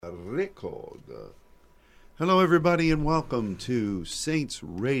record. Hello, everybody, and welcome to Saints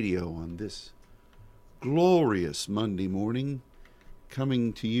Radio on this glorious Monday morning,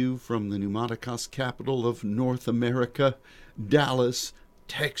 coming to you from the Pneumaticos capital of North America, Dallas,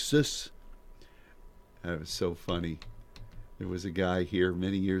 Texas. That was so funny. There was a guy here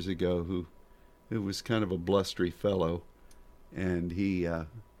many years ago who was kind of a blustery fellow, and he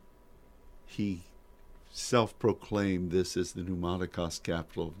self-proclaimed this as the Pneumaticos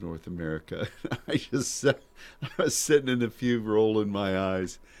capital of North America. I was sitting in the pew rolling my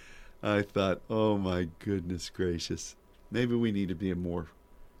eyes. I thought, oh my goodness gracious, maybe we need to be a more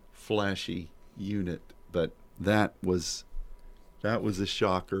flashy unit. But that was a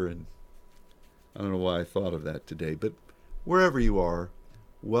shocker, and I don't know why I thought of that today. But wherever you are,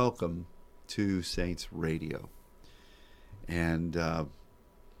 welcome to Saints Radio. And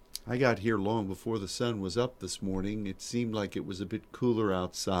I got here long before the sun was up this morning. It seemed like it was a bit cooler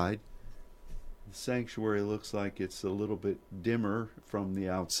outside. The sanctuary looks like it's a little bit dimmer from the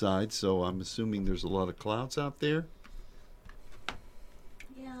outside, so I'm assuming there's a lot of clouds out there.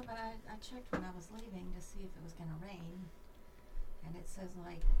 Yeah, but I checked when I was leaving to see if it was going to rain, and it says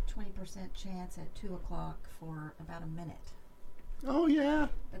like 20% chance at 2 o'clock for about a minute. Oh, yeah.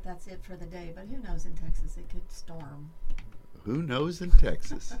 But that's it for the day. But who knows in Texas? It could storm. Who knows in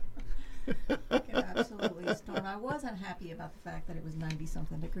Texas? It could absolutely storm. I wasn't happy about the fact that it was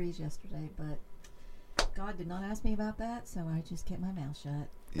 90-something degrees yesterday, but God did not ask me about that, so I just kept my mouth shut.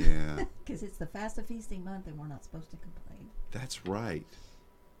 Yeah. Because it's the fast of feasting month, and we're not supposed to complain. That's right.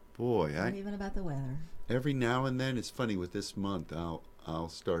 Boy, Not even about the weather. Every now and then, it's funny with this month, I'll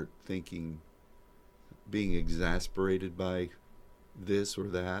start thinking, being exasperated by this or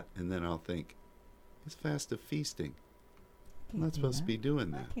that, and then I'll think, it's fast of feasting. I'm not supposed to be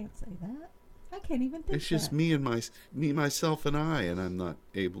doing that. I can't say that. I can't even think It's just that. me, myself, and I, and I'm not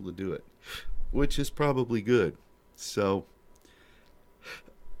able to do it, which is probably good. So,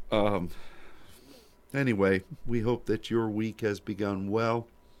 anyway, we hope that your week has begun well.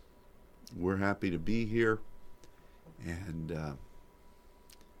 We're happy to be here, and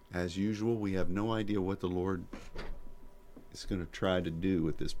as usual, we have no idea what the Lord is going to try to do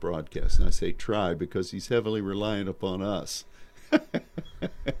with this broadcast. And I say try because he's heavily reliant upon us.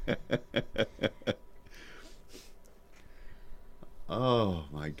 Oh,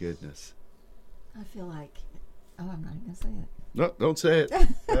 my goodness. I feel like, I'm not even going to say it. No, don't say it.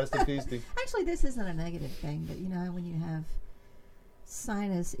 Fast and feasting. Actually, this isn't a negative thing, but you know, when you have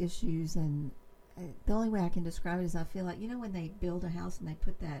sinus issues, and the only way I can describe it is I feel like, you know, when they build a house and they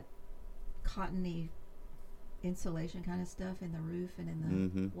put that cottony insulation kind of stuff in the roof and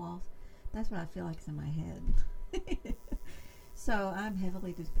in the walls, that's what I feel like is in my head. So I'm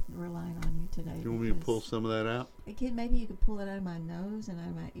heavily just relying on you today. You want me to pull some of that out? Maybe you could pull it out of my nose and out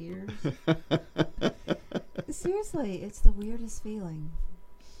of my ears. Seriously, it's the weirdest feeling.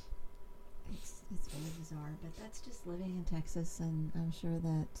 It's really bizarre, but that's just living in Texas, and I'm sure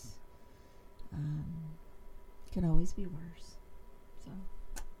that can always be worse. So.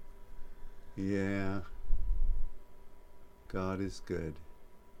 Yeah. God is good.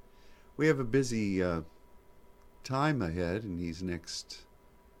 We have a busy time ahead in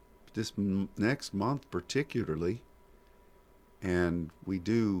this next month particularly, and we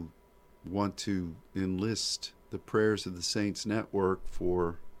do want to enlist the prayers of the Saints Network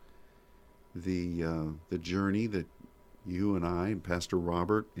for the journey that you and I and Pastor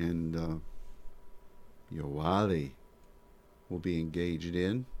Robert and Yoali will be engaged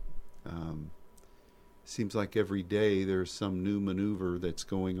in. Seems like every day there's some new maneuver that's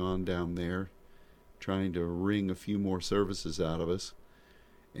going on down there, trying to wring a few more services out of us.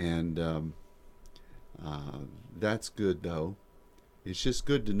 And that's good, though. It's just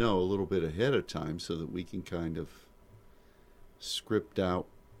good to know a little bit ahead of time so that we can kind of script out,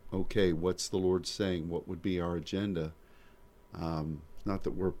 okay, what's the Lord saying? What would be our agenda? Not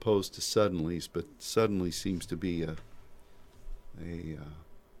that we're opposed to suddenlies, but suddenly seems to be a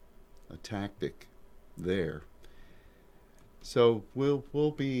tactic there. So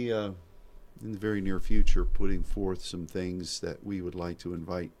we'll be in the very near future putting forth some things that we would like to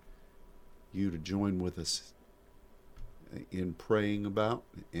invite you to join with us in praying about,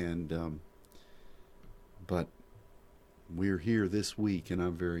 and but we're here this week, and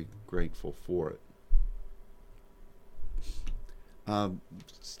I'm very grateful for it.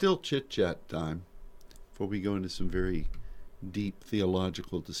 Still chit-chat time before we go into some very deep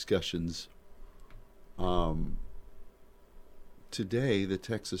theological discussions. Today, the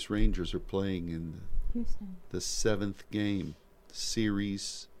Texas Rangers are playing in the 7th game,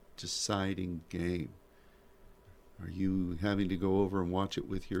 series deciding game. Are you having to go over and watch it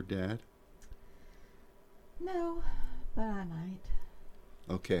with your dad? No, but I might.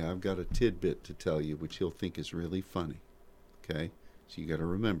 Okay, I've got a tidbit to tell you, which he'll think is really funny. Okay, so you got to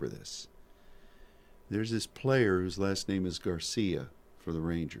remember this. There's this player whose last name is Garcia for the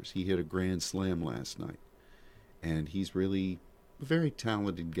Rangers. He hit a grand slam last night, and he's really a very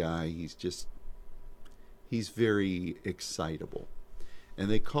talented guy. He's very excitable, and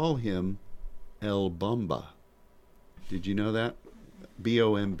they call him El Bomba. Did you know that?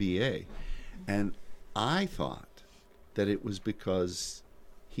 Bomba. And I thought that it was because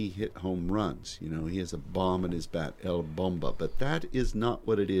he hit home runs. You know, he has a bomb in his bat, El Bomba. But that is not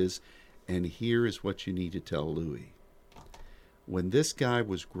what it is. And here is what you need to tell Louis. When this guy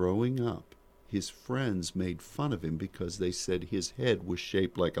was growing up, his friends made fun of him because they said his head was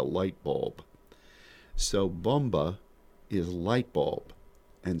shaped like a light bulb. So Bomba is light bulb.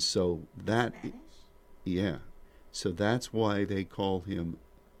 And so that, Spanish? yeah. So that's why they call him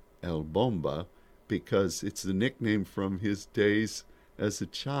El Bomba, because it's the nickname from his days as a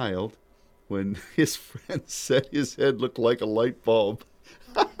child when his friends said his head looked like a light bulb.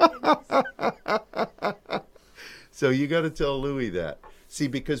 So you got to tell Louis that. See,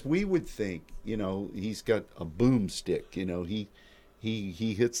 because we would think, you know, he's got a boomstick, you know, he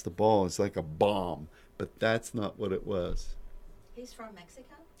hits the ball, it's like a bomb, but that's not what it was. He's from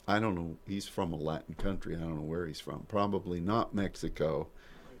Mexico? I don't know. He's from a Latin country. I don't know where he's from. Probably not Mexico.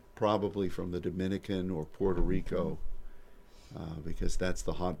 Probably from the Dominican or Puerto Rico, because that's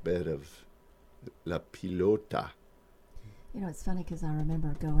the hotbed of La Pilota. You know, it's funny because I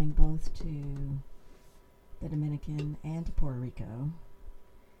remember going both to the Dominican and to Puerto Rico.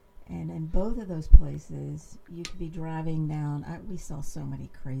 And in both of those places, you could be driving down. We saw so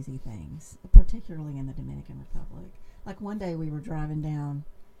many crazy things, particularly in the Dominican Republic. Like one day we were driving down,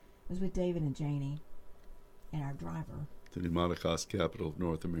 it was with David and Janie and our driver. The Pneumaticos capital of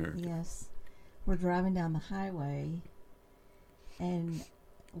North America. Yes. We're driving down the highway, and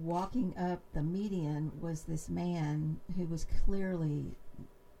walking up the median was this man who was clearly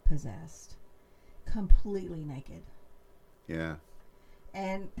possessed, completely naked. Yeah.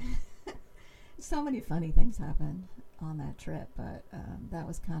 And so many funny things happened on that trip, but that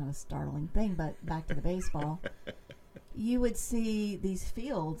was kind of a startling thing. But back to the baseball. You would see these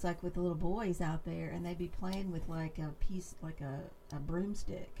fields, like with the little boys out there, and they'd be playing with like a piece, like a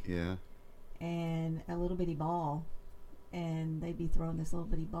broomstick. Yeah. And a little bitty ball. And they'd be throwing this little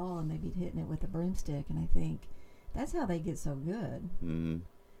bitty ball, and they'd be hitting it with a broomstick. And I think that's how they get so good. Mm-hmm.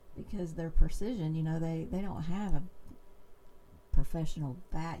 Because their precision, you know, they don't have a professional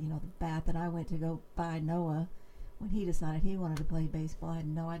bat. You know, the bat that I went to go buy Noah when he decided he wanted to play baseball, I had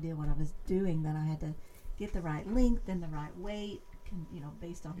no idea what I was doing. Then I had to get the right length and the right weight, you know,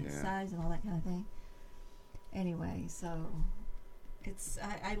 based on his size and all that kind of thing. Anyway, so it's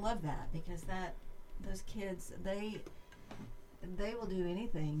I love that, because those kids, they will do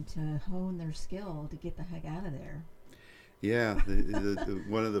anything to hone their skill to get the heck out of there. Yeah, the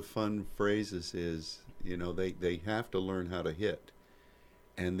one of the fun phrases is, you know, they have to learn how to hit,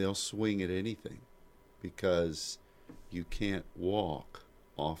 and they'll swing at anything, because you can't walk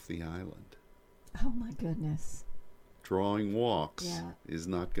off the island. Oh my goodness. Drawing walks is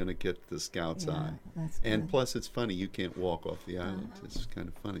not going to get the scout's eye. That's good. And plus it's funny, you can't walk off the island. It's kind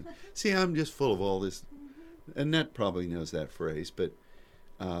of funny. See, I'm just full of all this. Annette probably knows that phrase, but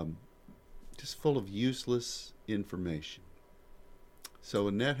just full of useless information. So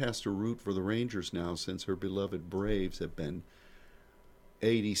Annette has to root for the Rangers now, since her beloved Braves have been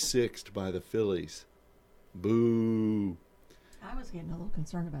 86'd by the Phillies. Boo. I was getting a little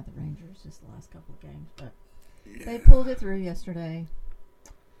concerned about the Rangers just the last couple of games, but they pulled it through yesterday.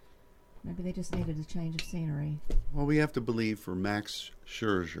 Maybe they just needed a change of scenery. Well, we have to believe for Max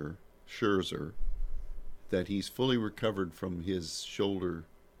Scherzer that he's fully recovered from his shoulder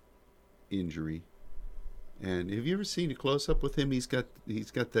injury. And have you ever seen a close-up with him? He's got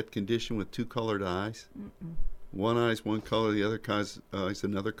that condition with two colored eyes. Mm-mm. One eye's one color, the other eye's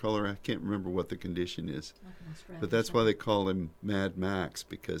another color. I can't remember what the condition is. But that's why they call him Mad Max,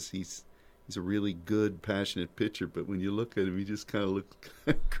 because he's a really good, passionate pitcher. But when you look at him, he just kind of looks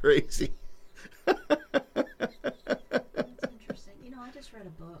crazy. That's interesting. You know, I just read a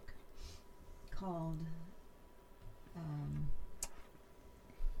book called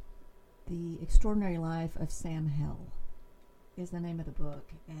The Extraordinary Life of Sam Hell is the name of the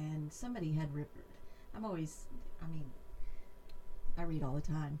book. And somebody had I read all the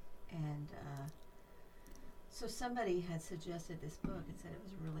time. And so somebody had suggested this book and said it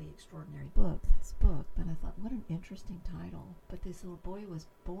was a really extraordinary book, this book. But I thought, what an interesting title. But this little boy was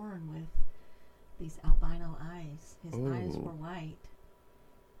born with these albino eyes. His eyes Oh. were white,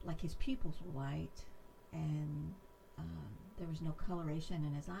 like his pupils were white, and there was no coloration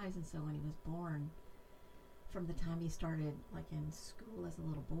in his eyes. And so when he was born, from the time he started, like in school as a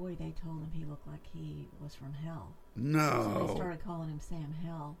little boy, they told him he looked like he was from hell. So they No. started calling him Sam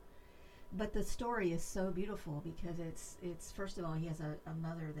Hell. But the story is so beautiful because it's first of all, he has a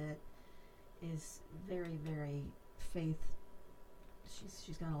mother that is very, very faith.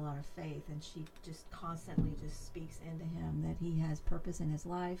 She's got a lot of faith, and she just constantly just speaks into him that he has purpose in his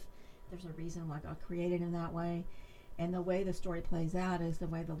life. There's a reason why God created him that way. And the way the story plays out is the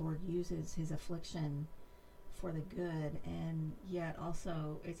way the Lord uses his affliction for the good, and yet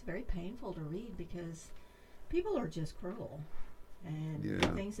also it's very painful to read because people are just cruel. And the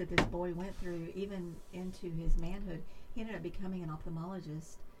Yeah. things that this boy went through, even into his manhood, he ended up becoming an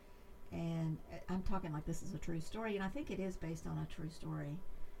ophthalmologist. And I'm talking like this is a true story, and I think it is based on a true story.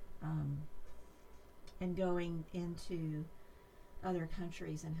 And going into other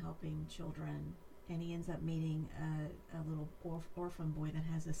countries and helping children, and he ends up meeting a little orphan boy that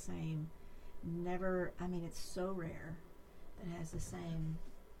has the same. It's so rare that has the same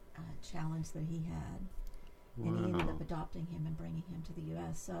challenge that he had. And he ended Wow. up adopting him and bringing him to the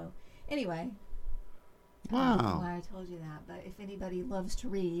U.S. So, anyway. I Wow. don't know why I told you that, but if anybody loves to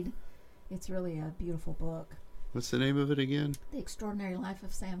read, it's really a beautiful book. What's the name of it again? The Extraordinary Life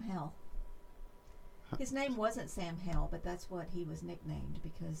of Sam Hell. His name wasn't Sam Hell, but that's what he was nicknamed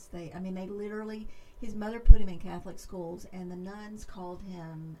because they literally, his mother put him in Catholic schools, and the nuns called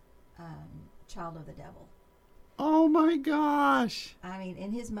him Child of the Devil. Oh my gosh.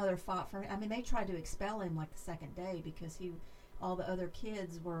 And his mother fought for him. They tried to expel him like the second day because all the other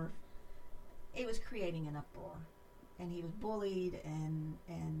kids it was creating an uproar. And he was bullied, and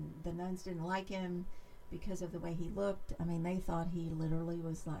the nuns didn't like him because of the way he looked. They thought he literally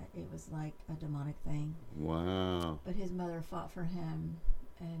was like a demonic thing. Wow. But his mother fought for him,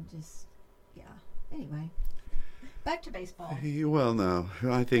 and just, yeah. Anyway, back to baseball. Well, no.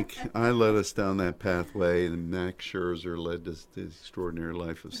 I think I led us down that pathway, and Max Scherzer led us to the Extraordinary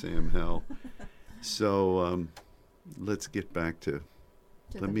Life of Sam Hell. So let's get back to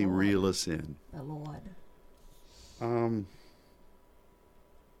let me Lord. reel us in. The Lord.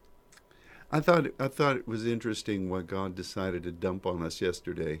 I thought it was interesting what God decided to dump on us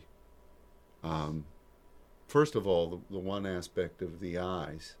yesterday. First of all, the one aspect of the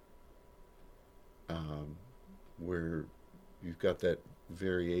eyes, where you've got that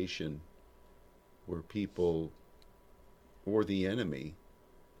variation where people or the enemy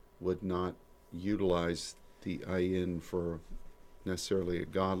would not utilize the ayin for necessarily a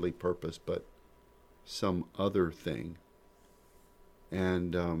godly purpose, but some other thing.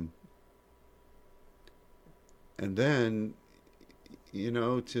 And then,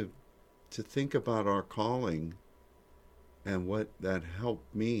 to think about our calling and what that help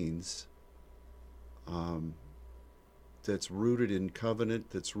means, that's rooted in covenant,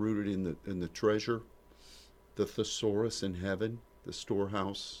 that's rooted in the treasure, the thesaurus in heaven, the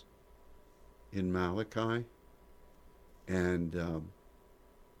storehouse in Malachi. And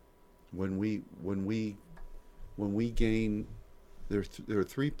when we gain, there are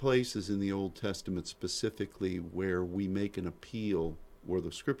three places in the Old Testament specifically where we make an appeal, where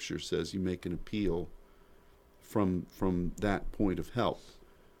the Scripture says you make an appeal from that point of help.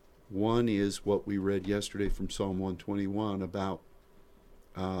 One is what we read yesterday from Psalm 121 about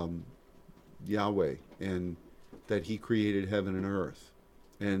Yahweh, and that He created heaven and earth,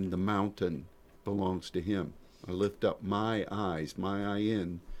 and the mountain belongs to Him. I lift up my eyes, my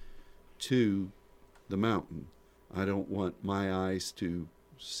ayin, to the mountain. I don't want my eyes to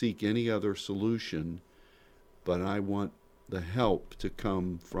seek any other solution, but I want the help to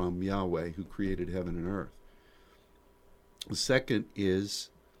come from Yahweh, who created heaven and earth. The second is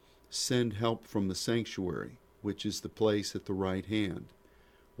send help from the sanctuary, which is the place at the right hand,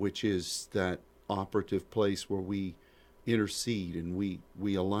 which is that operative place where we intercede and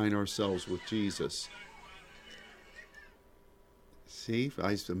we align ourselves with Jesus. See,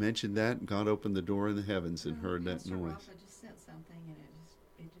 I mentioned that, and God opened the door in the heavens and heard that Pastor noise. Rafa just sent something, and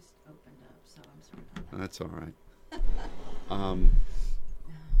it just opened up, so I'm sorry about that. That's all right.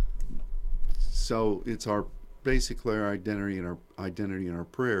 So it's basically our identity and our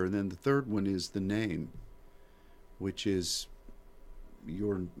prayer, and then the third one is the name, which is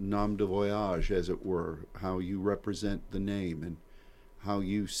your nom de voyage, as it were, how you represent the name and how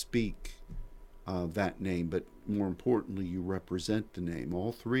you speak that name, but more importantly, you represent the name.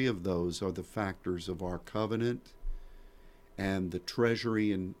 All three of those are the factors of our covenant, and the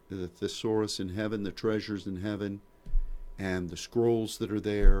treasury and the thesaurus in heaven, the treasures in heaven, and the scrolls that are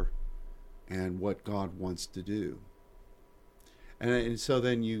there, and what God wants to do. And so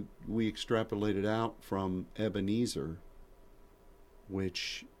then we extrapolate it out from Ebenezer,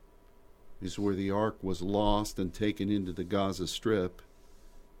 which is where the ark was lost and taken into the Gaza Strip.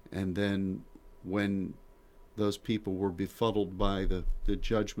 And then when those people were befuddled by the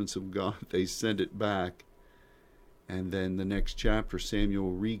judgments of God, they sent it back. And then the next chapter,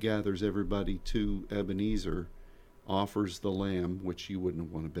 Samuel regathers everybody to Ebenezer, offers the lamb, which you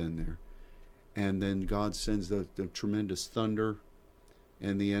wouldn't want to have been there. And then God sends the tremendous thunder,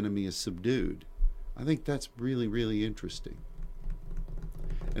 and the enemy is subdued. I think that's really, really interesting.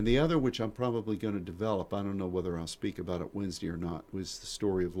 And the other, which I'm probably going to develop, I don't know whether I'll speak about it Wednesday or not, was the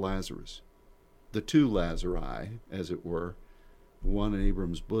story of Lazarus. The two Lazari, as it were, one in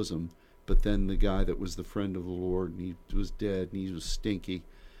Abram's bosom, but then the guy that was the friend of the Lord, and he was dead, and he was stinky.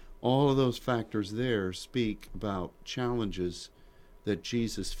 All of those factors there speak about challenges that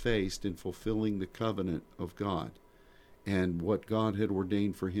Jesus faced in fulfilling the covenant of God and what God had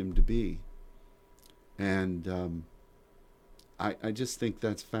ordained for him to be. And I just think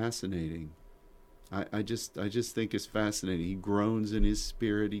that's fascinating. I just think it's fascinating. He groans in his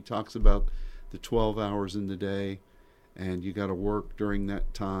spirit. He talks about the 12 hours in the day, and you got to work during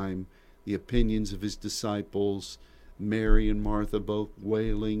that time. The opinions of his disciples, Mary and Martha both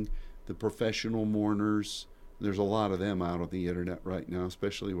wailing, the professional mourners. There's a lot of them out on the internet right now,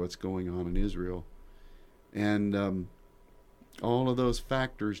 especially what's going on in Israel. And all of those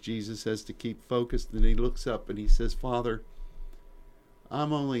factors, Jesus has to keep focused. And he looks up and he says, Father,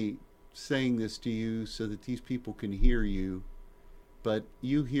 I'm only saying this to you so that these people can hear you, but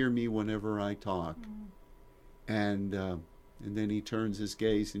you hear me whenever I talk. And then he turns his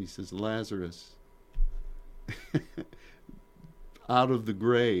gaze and he says, Lazarus, out of the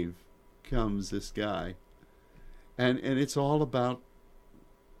grave comes this guy. And it's all about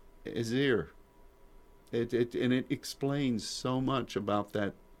his ear. It explains so much about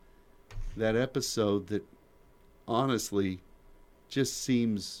that episode that honestly just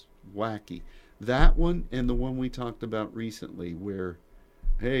seems wacky. That one and the one we talked about recently where,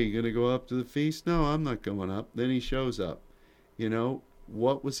 hey, you going to go up to the feast? No, I'm not going up. Then he shows up. You know,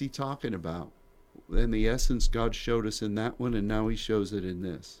 what was he talking about? In the essence, God showed us in that one, and now he shows it in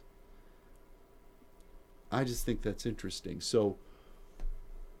this. I just think that's interesting. So,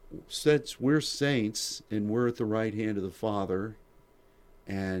 since we're saints and we're at the right hand of the Father,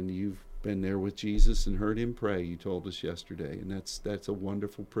 and you've been there with Jesus and heard him pray, you told us yesterday, and that's a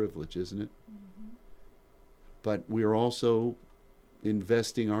wonderful privilege, isn't it? Mm-hmm. But we're also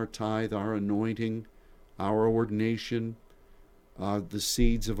investing our tithe, our anointing, our ordination, the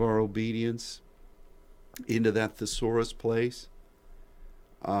seeds of our obedience into that thesaurus place.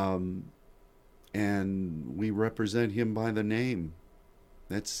 And we represent him by the name.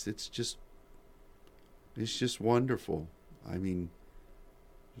 It's just wonderful. I mean,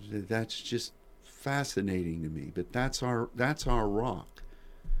 that's just fascinating to me. But that's our rock.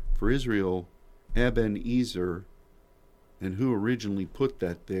 For Israel, Ebenezer, and who originally put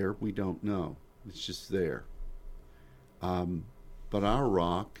that there, we don't know. It's just there. But our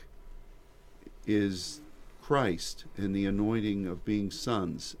rock is Christ and the anointing of being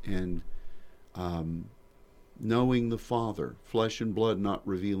sons and knowing the Father, flesh and blood not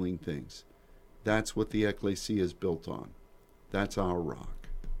revealing things. That's what the ecclesia is built on. That's our rock.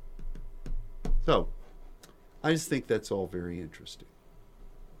 So, I just think that's all very interesting.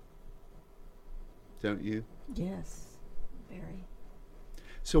 Don't you? Yes, very.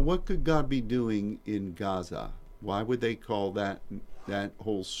 So what could God be doing in Gaza? Why would they call that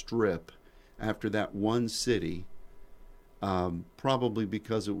whole strip after that one city? Probably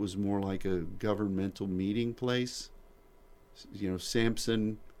because it was more like a governmental meeting place. You know,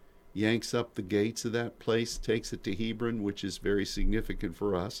 Samson yanks up the gates of that place, takes it to Hebron, which is very significant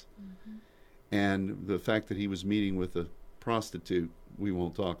for us. Mm-hmm. And the fact that he was meeting with a prostitute, we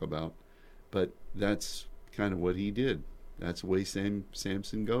won't talk about. But that's kind of what he did. That's the way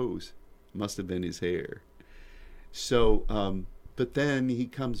Samson goes. Must have been his hair. So, but then he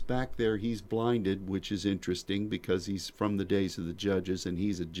comes back there, he's blinded, which is interesting because he's from the days of the judges and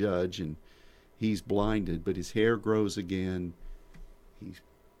he's a judge and he's blinded, but his hair grows again. He's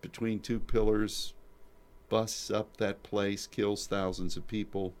between two pillars, busts up that place, kills thousands of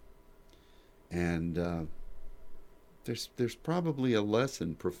people. And there's probably a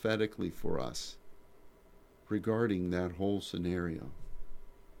lesson prophetically for us regarding that whole scenario.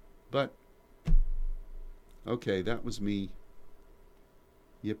 But, okay, that was me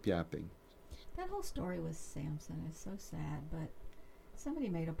yip-yapping. That whole story with Samson is so sad, but somebody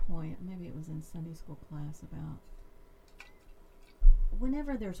made a point, maybe it was in Sunday school class, about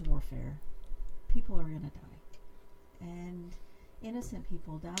whenever there's warfare, people are going to die, and innocent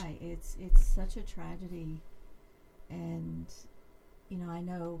people die. It's such a tragedy, and I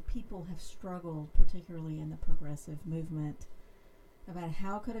know people have struggled, particularly in the progressive movement, about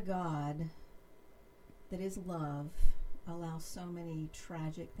how could a God that is love allow so many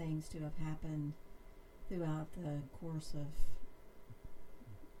tragic things to have happened throughout the course of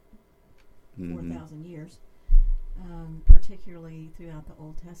 4,000 years, particularly throughout the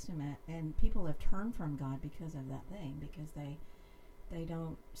Old Testament. And people have turned from God because of that thing, because they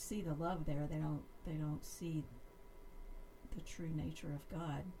don't see the love there. They don't see the true nature of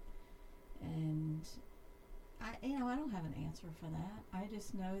God. And I don't have an answer for that. I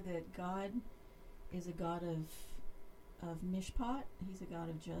just know that God is a God of mishpat. He's a God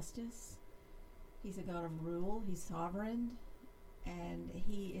of justice. He's a God of rule. He's sovereign. And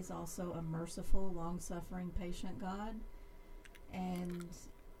he is also a merciful, long-suffering, patient God. And,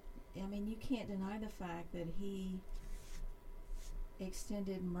 you can't deny the fact that he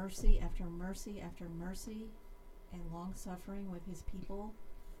extended mercy after mercy after mercy and long-suffering with his people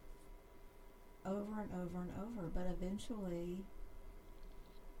over and over and over. But eventually,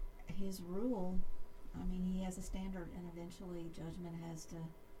 his rule, he has a standard, and eventually judgment has to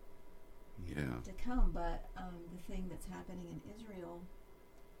come. But the thing that's happening in Israel,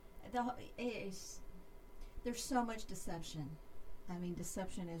 there's so much deception.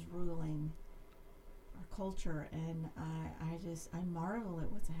 Deception is ruling our culture, and I marvel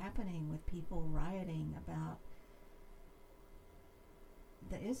at what's happening with people rioting about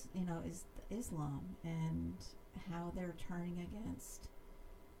Islam and how they're turning against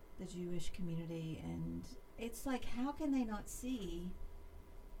the Jewish community. And it's like, how can they not see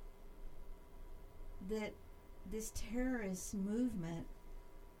that this terrorist movement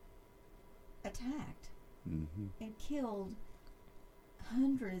attacked and killed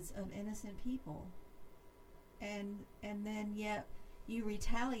hundreds of innocent people, and then yet you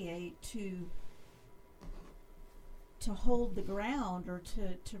retaliate to hold the ground, or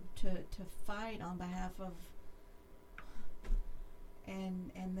to fight on behalf of,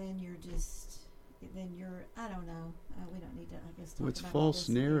 and then you're I don't know. We don't need to, I guess, talk Well, it's about false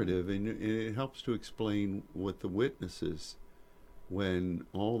all this narrative, and it helps to explain what the witnesses, when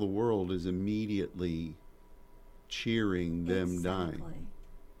all the world is immediately cheering them dying. Exactly.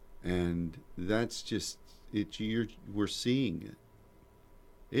 And that's just it. We're seeing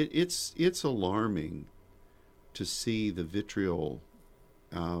it. It's alarming to see the vitriol.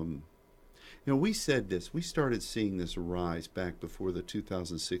 We said this. We started seeing this rise back before the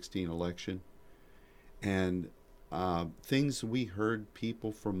 2016 election, and things we heard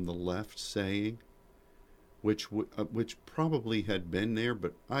people from the left saying, which probably had been there,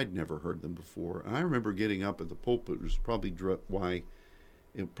 but I'd never heard them before. And I remember getting up at the pulpit. It was probably why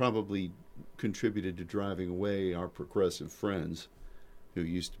it probably contributed to driving away our progressive friends who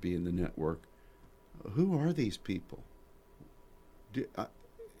used to be in the network. Who are these people?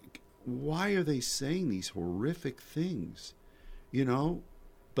 Why are they saying these horrific things?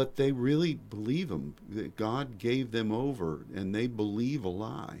 But they really believe them. That God gave them over, and they believe a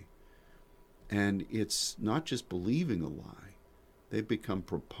lie. And it's not just believing a lie. They've become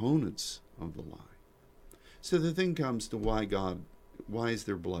proponents of the lie. So the thing comes to why is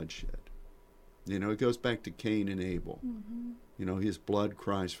there bloodshed? It goes back to Cain and Abel. His blood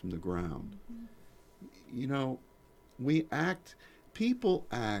cries from the ground. People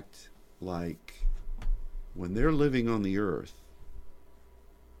act like when they're living on the earth,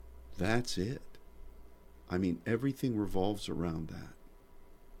 that's it. Everything revolves around that.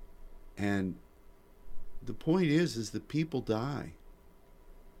 And the point is that people die.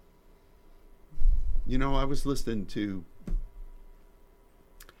 I was listening to,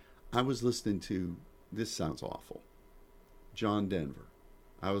 this sounds awful, John Denver.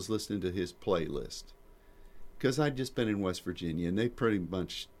 I was listening to his playlist because I'd just been in West Virginia, and they pretty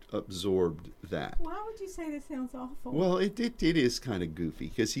much absorbed that. Why would you say this sounds awful? Well, it is kind of goofy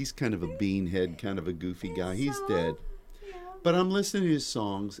because he's kind of a beanhead, kind of a goofy guy. He's dead. Yeah. But I'm listening to his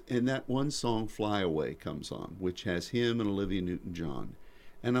songs, and that one song, Fly Away, comes on, which has him and Olivia Newton-John.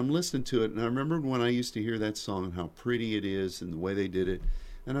 And I'm listening to it, and I remember when I used to hear that song and how pretty it is and the way they did it.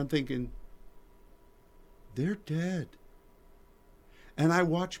 And I'm thinking, they're dead. And I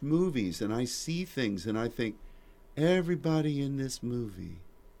watch movies, and I see things, and I think, everybody in this movie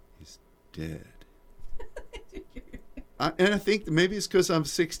is dead. And I think maybe it's because I'm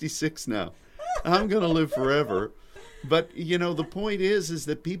 66 now. I'm going to live forever. But, the point is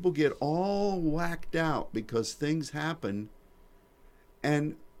that people get all whacked out because things happen.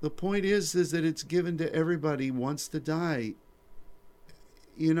 And the point is that it's given to everybody who wants to die.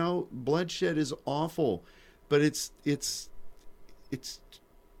 bloodshed is awful, but it's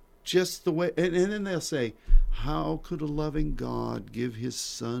just the way. And then they'll say, how could a loving God give his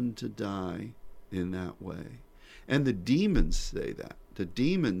son to die in that way? And the demons say that. The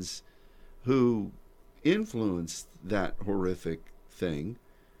demons who influenced that horrific thing,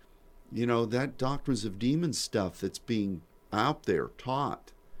 that doctrines of demons stuff that's being out there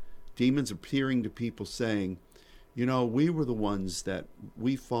taught. Demons appearing to people saying, we were the ones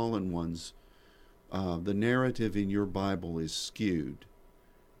we fallen ones, the narrative in your Bible is skewed,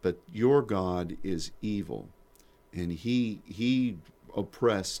 but your God is evil, and he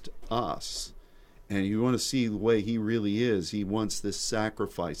oppressed us. And you want to see the way he really is. He wants this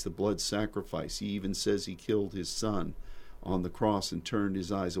sacrifice, the blood sacrifice. He even says he killed his son on the cross and turned his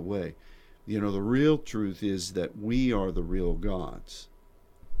eyes away. The real truth is that we are the real gods.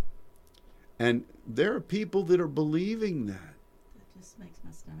 And there are people that are believing that. That just makes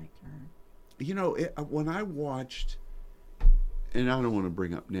my stomach turn. When I watched, and I don't want to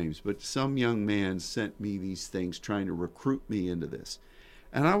bring up names, but some young man sent me these things trying to recruit me into this.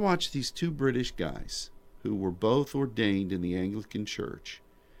 And I watched these two British guys who were both ordained in the Anglican Church.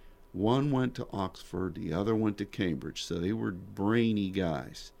 One went to Oxford, the other went to Cambridge, so they were brainy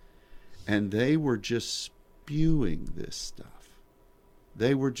guys. And they were just spewing this stuff.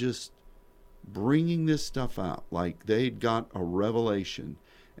 They were just bringing this stuff out like they'd got a revelation,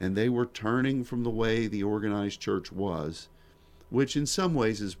 and they were turning from the way the organized church was, which in some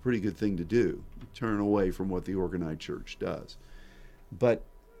ways is a pretty good thing to do, turn away from what the organized church does. But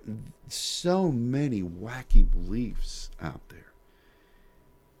so many wacky beliefs out there.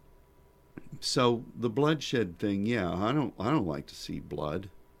 So the bloodshed thing, I don't like to see blood.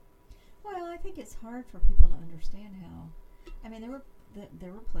 Well, I think it's hard for people to understand how. I mean,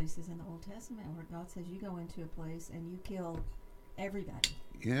 there were places in the Old Testament where God says you go into a place and you kill everybody.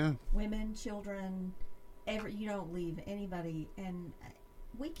 Yeah. Women, children, you don't leave anybody, and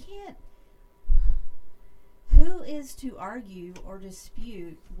we can't. Who is to argue or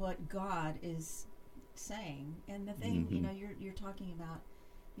dispute what God is saying? And the thing, you're talking about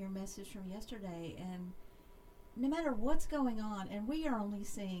your message from yesterday, and no matter what's going on, and we are only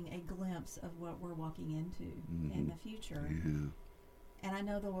seeing a glimpse of what we're walking into in the future. Yeah. And I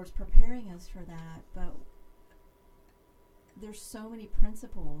know the Lord's preparing us for that, but there's so many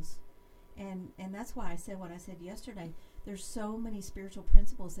principles, and that's why I said what I said yesterday. There's so many spiritual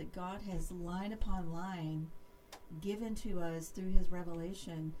principles that God has line upon line given to us through his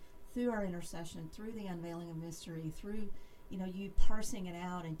revelation, through our intercession, through the unveiling of mystery, through you parsing it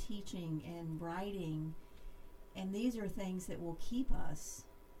out and teaching and writing. And these are things that will keep us,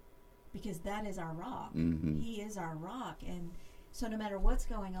 because that is our rock. He is our rock. And so no matter what's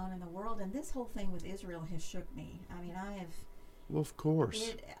going on in the world, and this whole thing with Israel has shook me. I mean, well, of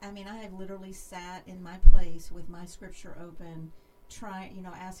course. I have literally sat in my place with my scripture open,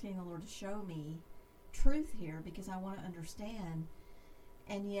 asking the Lord to show me truth here, because I want to understand.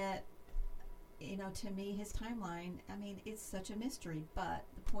 And yet, to me, his timeline, it's such a mystery. But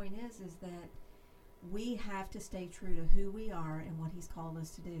the point is that we have to stay true to who we are and what he's called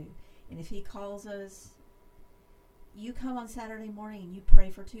us to do. And if he calls us, you come on Saturday morning and you pray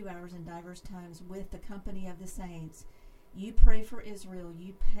for 2 hours in diverse times with the company of the saints. You pray for Israel.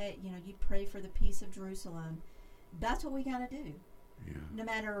 You pray for the peace of Jerusalem. That's what we got to do. Yeah. No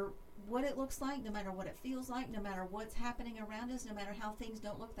matter what it looks like, no matter what it feels like, no matter what's happening around us, no matter how things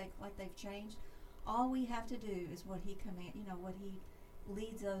don't look like they've changed, all we have to do is what he what he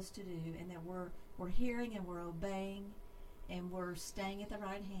leads us to do, and that we're hearing and we're obeying, and we're staying at the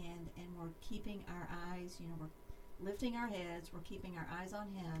right hand, and we're keeping our eyes, we're lifting our heads, we're keeping our eyes on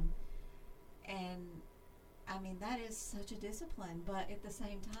him. And that is such a discipline, but at the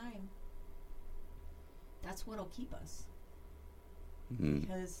same time, that's what'll keep us.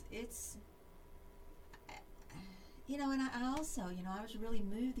 Because it's, and I also, I was really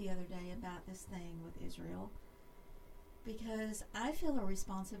moved the other day about this thing with Israel, because I feel a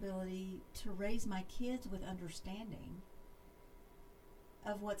responsibility to raise my kids with understanding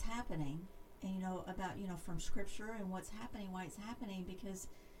of what's happening, and, about, from Scripture and what's happening, why it's happening, because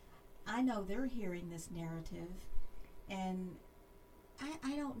I know they're hearing this narrative, and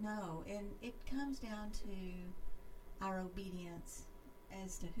I don't know, and it comes down to our obedience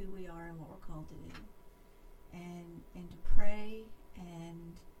as to who we are and what we're called to do, and to pray,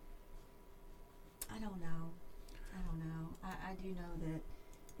 and I don't know. I do know that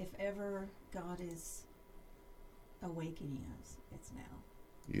if ever God is awakening us, it's now.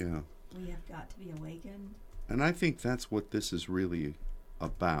 Yeah. We have got to be awakened. And I think that's what this is really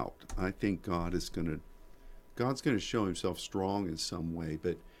about. I think God is going God's going to show himself strong in some way.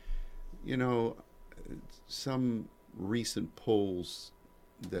 But, you know, some recent polls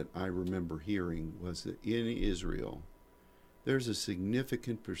that I remember hearing was that in Israel, there's a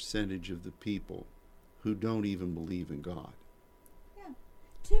significant percentage of the people who don't even believe in God. Yeah.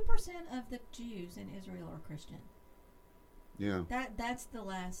 2% of the Jews in Israel are Christian. Yeah. That's the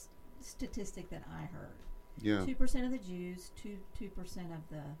last statistic that I heard. Yeah. 2% of the Jews, 2% of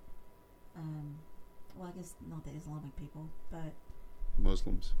the, well, I guess not the Islamic people, but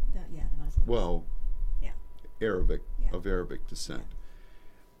Muslims. the Muslims. Well, yeah. Arabic, Yeah. of Arabic descent. Yeah.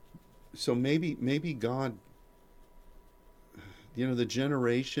 So maybe God, you know, the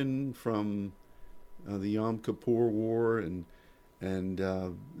generation from the Yom Kippur War and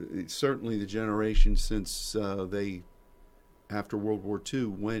certainly the generation since they, after World War II,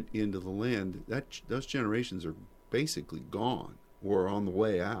 went into the land, those generations are basically gone or on the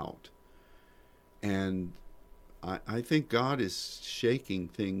way out. And I think God is shaking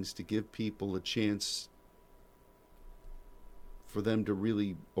things to give people a chance for them to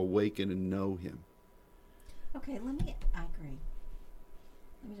really awaken and know him. Okay, I agree.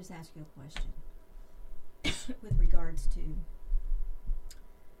 Let me just ask you a question with regards to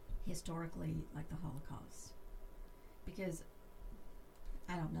historically, like the Holocaust. Because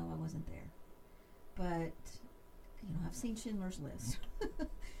I don't know, I wasn't there. But, you know, I've seen Schindler's List.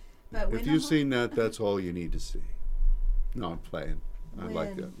 But if you've seen that, that's all you need to see. No, I'm playing. I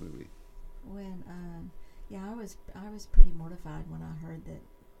like that movie. I was pretty mortified when I heard that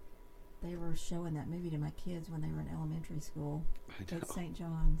they were showing that movie to my kids when they were in elementary school at St.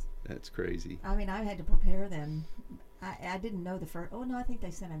 John's. That's crazy. I mean, I had to prepare them. I didn't know the first. Oh no, I think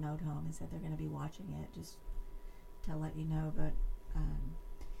they sent a note home and said they're going to be watching it, just to let you know. But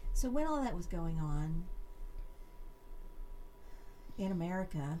so when all that was going on in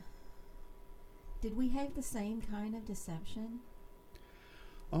America, did we have the same kind of deception?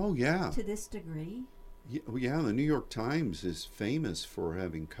 Oh yeah. To this degree. Yeah, the New York Times is famous for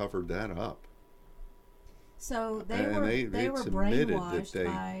having covered that up. So they were brainwashed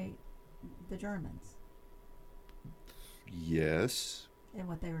by the Germans. Yes. And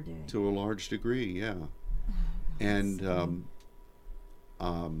what they were doing. To a large degree, yeah. And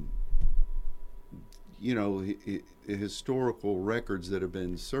you know, historical records that have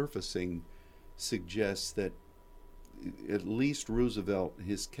been surfacing suggest that at least Roosevelt,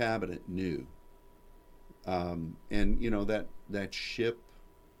 his cabinet knew. And, you know, that ship,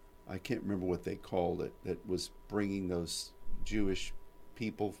 I can't remember what they called it, that was bringing those Jewish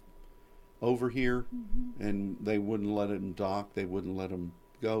people over here, mm-hmm. and they wouldn't let them dock, they wouldn't let them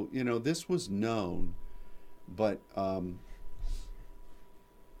go. You know, this was known, but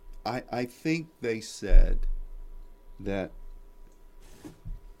I think they said that,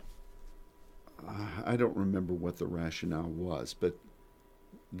 I don't remember what the rationale was, but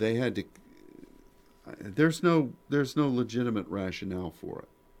they had to. There's no legitimate rationale for it.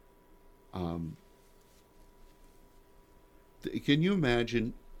 Can you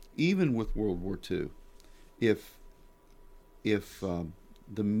imagine, even with World War II, if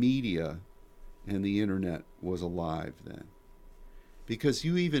the media and the internet was alive then? Because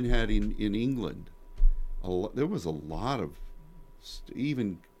you even had in England, there was a lot of,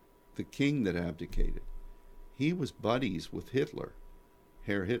 even the king that abdicated, he was buddies with Hitler,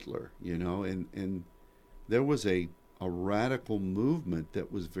 Herr Hitler, you know, and there was a radical movement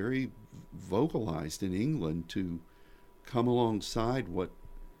that was very vocalized in England to come alongside what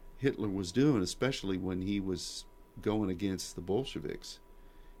Hitler was doing, especially when he was going against the Bolsheviks,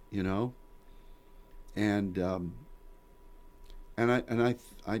 you know, and I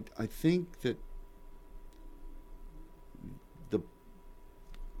think that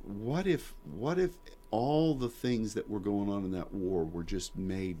what if all the things that were going on in that war were just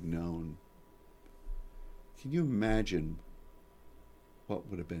made known? Can you imagine what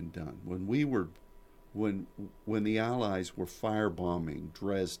would have been done when the Allies were firebombing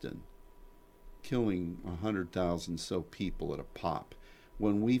Dresden, killing 100,000 so people at a pop,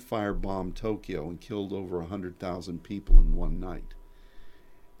 when we firebombed Tokyo and killed over 100,000 people in one night?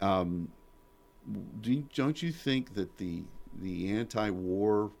 Don't you think that the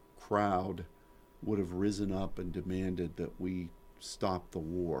anti-war crowd would have risen up and demanded that we stop the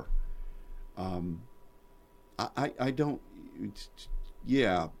war? I don't.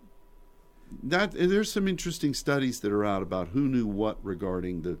 Yeah, that there's some interesting studies that are out about who knew what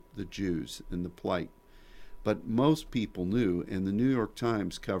regarding the Jews and the plight, but most people knew, and the New York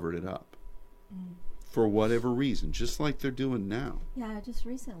Times covered it up for whatever reason, just like they're doing now. Yeah, just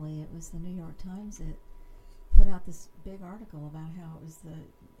recently it was the New York Times that put out this big article about how it was the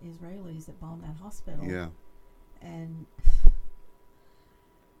Israelis that bombed that hospital. Yeah. And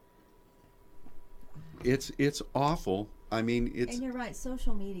It's awful. I mean, it's and you're right.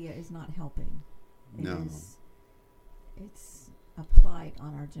 Social media is not helping. no. It's a plight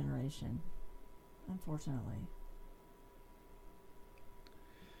on our generation, unfortunately.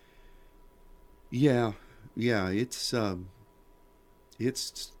 Yeah, it's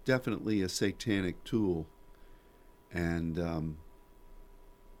definitely a satanic tool, and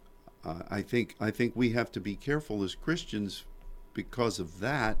I think we have to be careful as Christians because of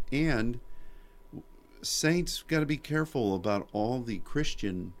that, and saints got to be careful about all the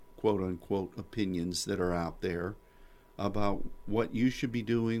Christian quote unquote opinions that are out there about what you should be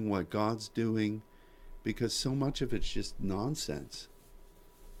doing, what God's doing, because so much of it's just nonsense.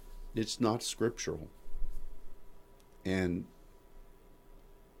 It's not scriptural. And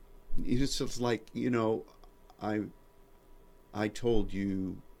it's just like, I told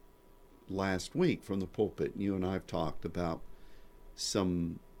you last week from the pulpit, you and I have talked about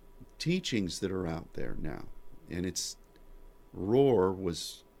some teachings that are out there now. And it's Rohr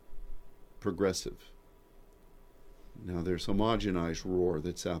was progressive. Now there's homogenized Rohr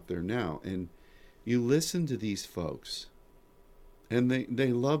that's out there now. And you listen to these folks, and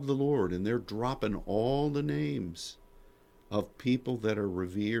they love the Lord, and they're dropping all the names of people that are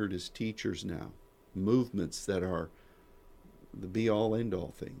revered as teachers now, movements that are the be-all,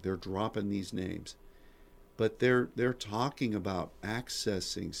 end-all thing. They're dropping these names. But they're talking about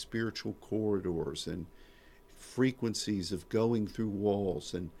accessing spiritual corridors and frequencies of going through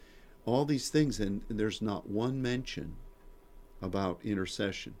walls and all these things, and there's not one mention about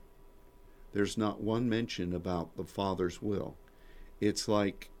intercession. There's not one mention about the Father's will. It's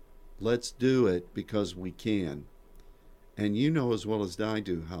like, let's do it because we can. And you know as well as I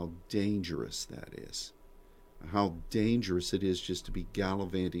do how dangerous that is. How dangerous it is just to be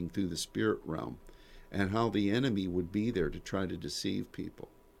gallivanting through the spirit realm, and how the enemy would be there to try to deceive people.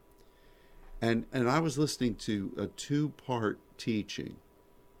 And I was listening to a 2-part teaching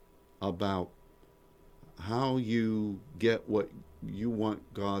about how you get what you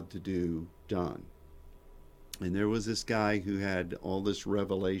want God to do done. And there was this guy who had all this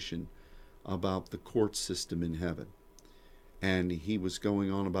revelation about the court system in heaven. And he was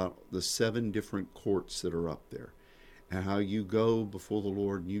going on about the 7 different courts that are up there, and how you go before the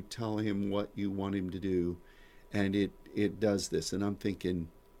Lord and you tell him what you want him to do, and it does this. And I'm thinking,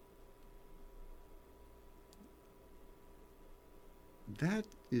 that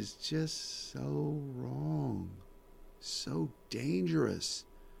is just so wrong, so dangerous.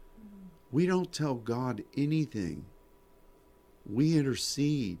 We don't tell God anything. We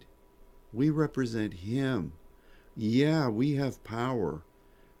intercede. We represent him. Yeah, we have power,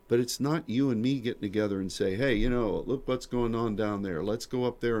 but it's not you and me getting together and say, hey, look what's going on down there. Let's go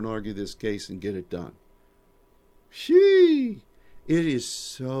up there and argue this case and get it done. Shee! It is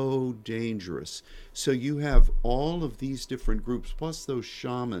so dangerous. So you have all of these different groups, plus those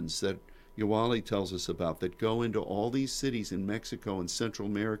shamans that Yawali tells us about, that go into all these cities in Mexico and Central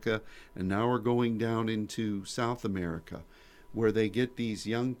America, and now are going down into South America, where they get these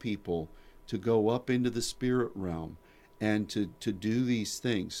young people to go up into the spirit realm and to do these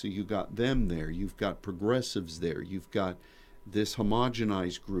things. So you got them there. You've got progressives there. You've got this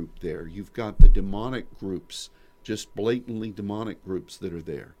homogenized group there. You've got the demonic groups, just blatantly demonic groups that are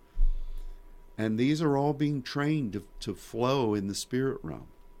there. And these are all being trained to flow in the spirit realm.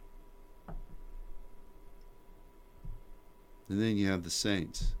 And then you have the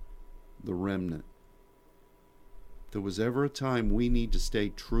saints, the remnant. If there was ever a time we need to stay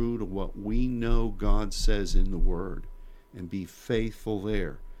true to what we know God says in the Word and be faithful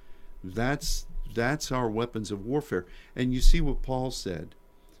there, that's our weapons of warfare. And you see what Paul said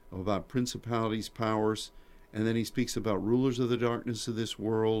about principalities, powers, and then he speaks about rulers of the darkness of this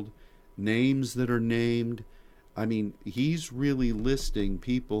world, names that are named. I mean, he's really listing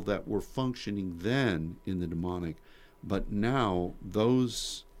people that were functioning then in the demonic, but now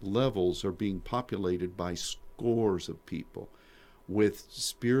those levels are being populated by scores of people with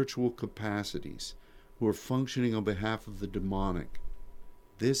spiritual capacities who are functioning on behalf of the demonic.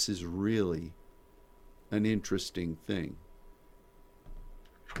 This is really an interesting thing.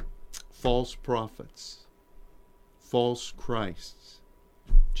 False prophets, false Christs.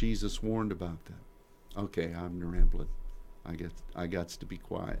 Jesus warned about that. Okay, I'm rambling. I got to be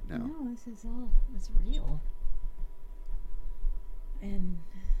quiet now. No, this is all, it's real. And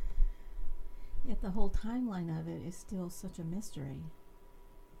yet the whole timeline of it is still such a mystery.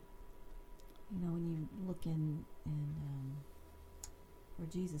 When you look in where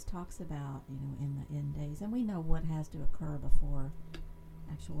Jesus talks about, in the end days, and we know what has to occur before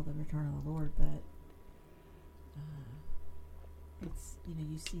the return of the Lord, but it's,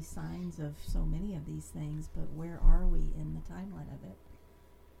 you see signs of so many of these things, but where are we in the timeline of it?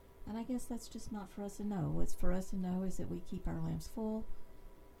 And I guess that's just not for us to know. What's for us to know is that we keep our lamps full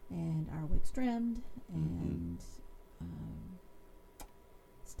and our wicks trimmed, and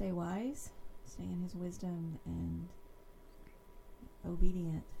stay wise, stay in His wisdom, and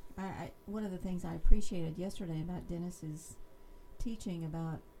obedient. One of the things I appreciated yesterday about Dennis's teaching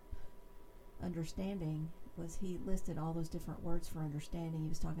about understanding was he listed all those different words for understanding. He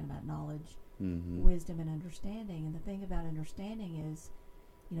was talking about knowledge, wisdom, and understanding. And the thing about understanding is,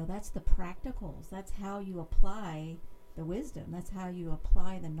 that's the practicals. That's how you apply the wisdom. That's how you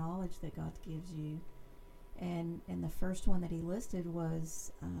apply the knowledge that God gives you. And the first one that he listed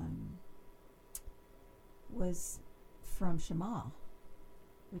was from Shema,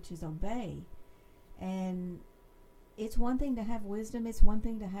 which is obey. And it's one thing to have wisdom, it's one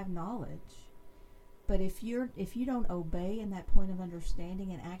thing to have knowledge. But if you don't obey in that point of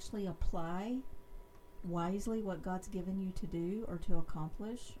understanding and actually apply wisely what God's given you to do or to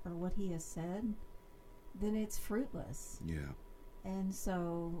accomplish or what He has said, then it's fruitless. Yeah. And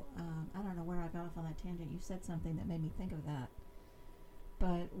so, I don't know where I got off on that tangent. You said something that made me think of that.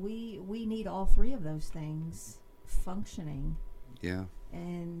 But we need all three of those things functioning. Yeah.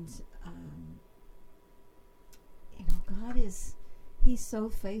 And, God He's so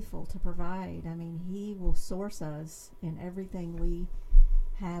faithful to provide. I mean, He will source us in everything we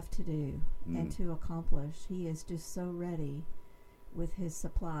have to do and to accomplish. He is just so ready with His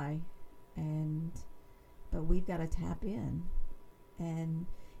supply, but we've got to tap in. And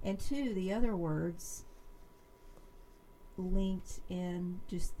two, the other words linked in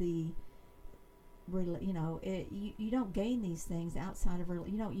just the, you don't gain these things outside of,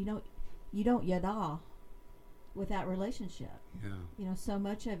 you don't yada without relationship. Yeah. So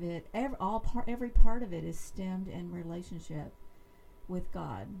much of it, every part of it is stemmed in relationship with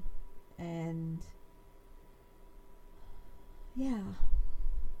God. And yeah.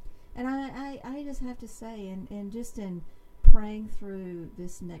 And I just have to say, and just in praying through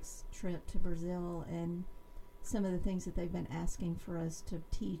this next trip to Brazil and some of the things that they've been asking for us to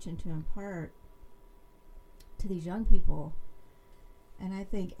teach and to impart to these young people, and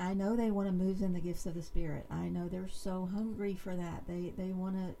I know they want to move in the gifts of the Spirit. I know they're so hungry for that. They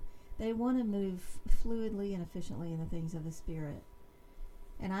want to move fluidly and efficiently in the things of the Spirit.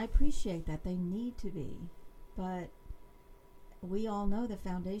 And I appreciate that. They need to be. But we all know the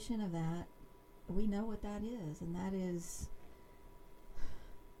foundation of that. We know what that is. And that is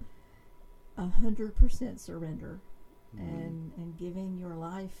 100% surrender. And giving your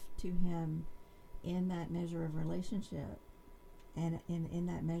life to Him in that measure of relationship. And in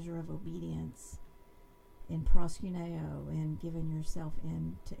that measure of obedience, in proskuneo, and giving yourself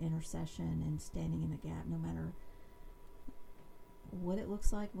into intercession and standing in the gap, no matter what it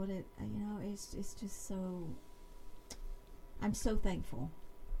looks like, it's just so, I'm so thankful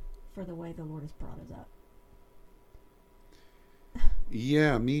for the way the Lord has brought us up.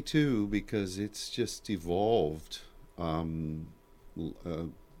 Yeah, me too, because it's just evolved,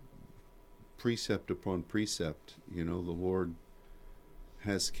 precept upon precept. The Lord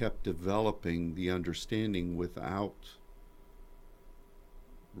has kept developing the understanding without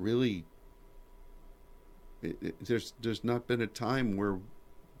really, there's not been a time where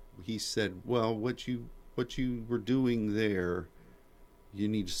He said, well, what you were doing there, you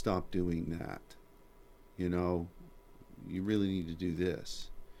need to stop doing that. You really need to do this.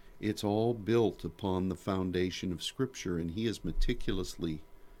 It's all built upon the foundation of Scripture, and He has meticulously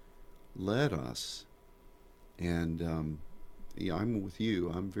led us. And I'm with you.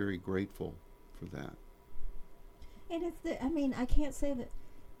 I'm very grateful for that. And I can't say that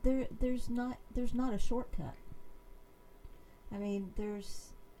there's not a shortcut. I mean,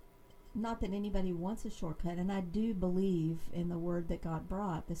 there's not that anybody wants a shortcut, and I do believe in the word that God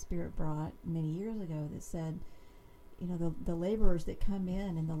brought, the Spirit brought many years ago, that said, the laborers that come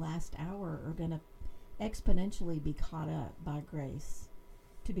in the last hour are going to exponentially be caught up by grace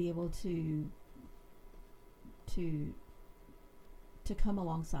to be able to come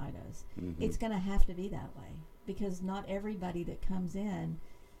alongside us. It's going to have to be that way, because not everybody that comes into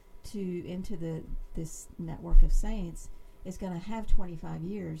this network of saints is going to have 25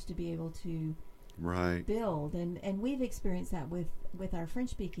 years to be able to build, and we've experienced that with our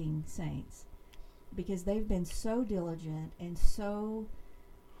French-speaking saints, because they've been so diligent and so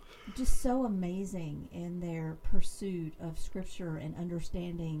amazing in their pursuit of Scripture and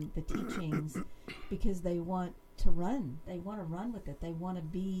understanding the teachings, because they want to run with it. They want to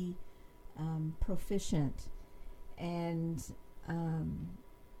be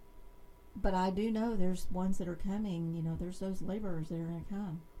But I do know there's ones that are coming. There's those laborers that are going to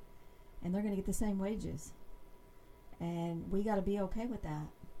come, and they're going to get the same wages. And we got to be okay with that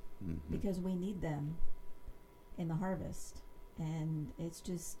because we need them in the harvest. And it's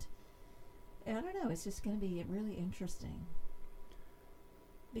just, I don't know, it's just going to be really interesting.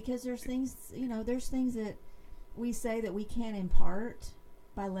 Because there's things that we say that we can't impart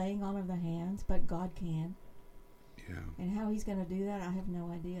by laying on of the hands, but God can. Yeah. And how he's going to do that, I have no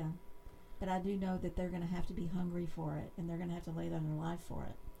idea. But I do know that they're going to have to be hungry for it, and they're going to have to lay down their life for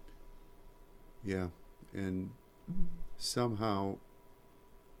it. Yeah. And somehow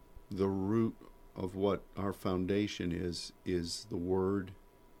the root of what our foundation is the Word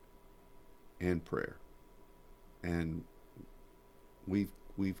and prayer. And we've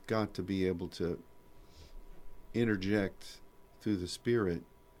got to be able to interject through the Spirit.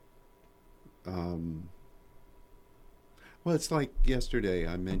 Well, it's like yesterday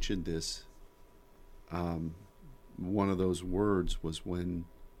I mentioned this. One of those words was when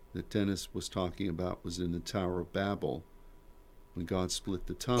that Dennis was talking about was in the Tower of Babel, when God split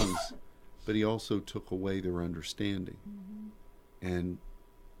the tongues, but he also took away their understanding. And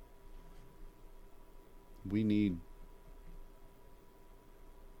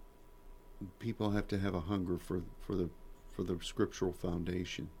people have to have a hunger for the scriptural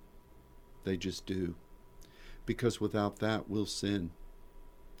foundation. They just do. Because without that, we'll sin.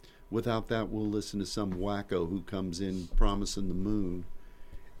 Without that, we'll listen to some wacko who comes in promising the moon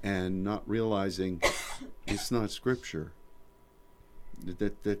and not realizing it's not Scripture.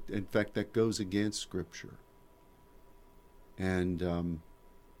 That in fact, that goes against Scripture. And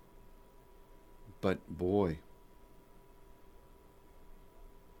but boy,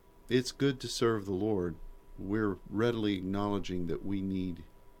 it's good to serve the Lord. We're readily acknowledging that we need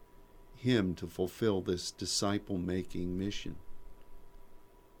Him to fulfill this disciple-making mission.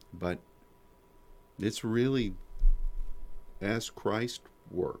 But it's really as Christ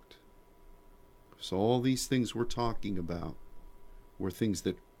worked. So all these things we're talking about were things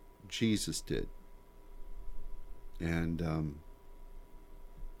that Jesus did. And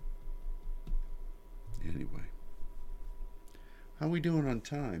anyway. How are we doing on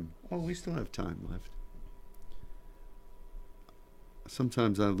time? Oh, we still have time left.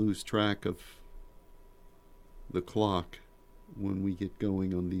 Sometimes I lose track of the clock when we get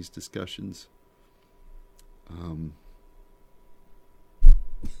going on these discussions.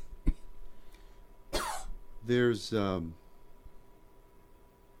 There's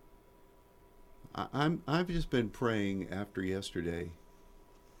I've just been praying after yesterday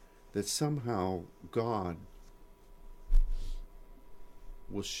that somehow God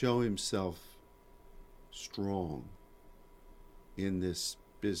will show Himself strong in this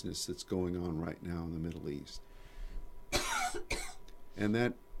business that's going on right now in the Middle East. And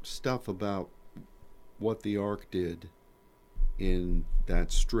that stuff about what the ark did in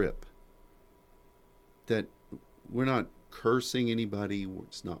that strip, that we're not cursing anybody,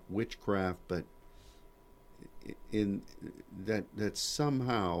 it's not witchcraft, but in that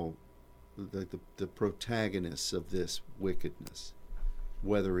somehow the protagonists of this wickedness,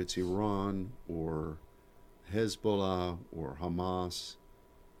 whether it's Iran or Hezbollah or Hamas,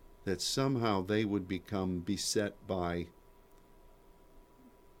 that somehow they would become beset by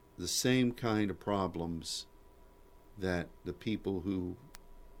the same kind of problems that the people who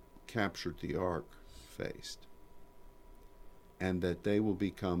captured the ark faced, and that they will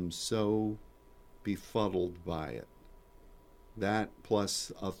become so befuddled by it. That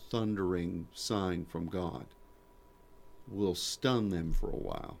plus a thundering sign from God will stun them for a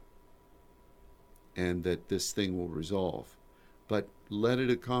while, and that this thing will resolve. But let it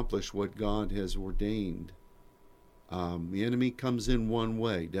accomplish what God has ordained. The enemy comes in one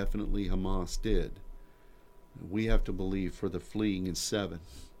way, definitely Hamas did. We have to believe for the fleeing in 7.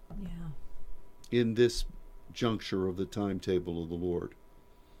 Yeah. In this juncture of the timetable of the Lord.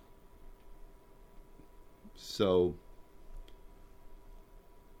 So,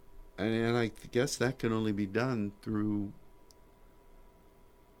 and I guess that can only be done through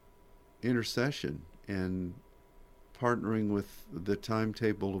intercession and partnering with the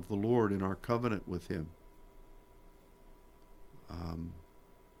timetable of the Lord in our covenant with Him.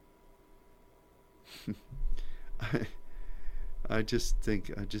 I just think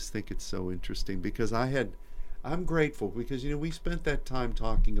it's so interesting because I'm grateful because we spent that time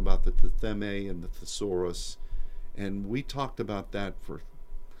talking about the Theme and the Thesaurus, and we talked about that for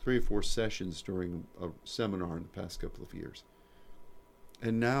 3 or 4 sessions during a seminar in the past couple of years.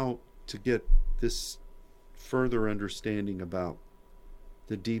 And now to get this further understanding about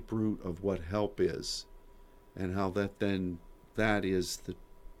the deep root of what help is, and how that is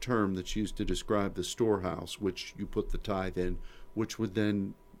term that's used to describe the storehouse, which you put the tithe in, which would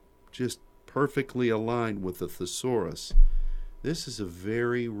then just perfectly align with the thesaurus. This is a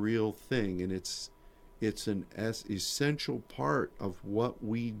very real thing, and it's an essential part of what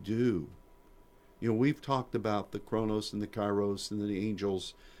we do. We've talked about the Chronos and the Kairos and the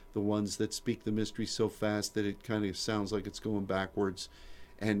angels, the ones that speak the mystery so fast that it kind of sounds like it's going backwards.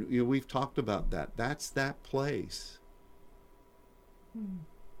 And we've talked about that. That's that place.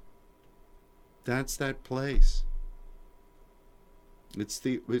 That's that place. It's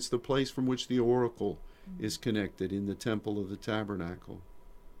the place from which the oracle is connected in the temple of the tabernacle.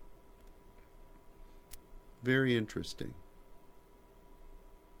 Very interesting.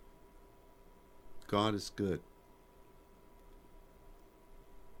 God is good.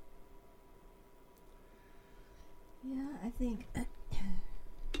 Yeah, I think,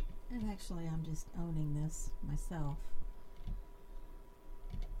 and actually I'm just owning this myself.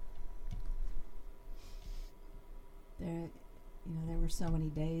 There were so many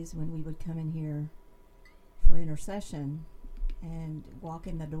days when we would come in here for intercession and walk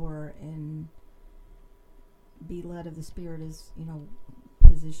in the door and be led of the Spirit as,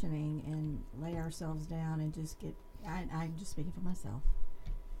 positioning and lay ourselves down and just get, I'm just speaking for myself,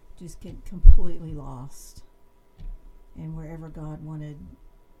 just get completely lost in wherever God wanted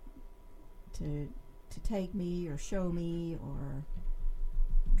to take me or show me or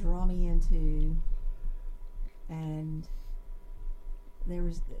draw me into. And there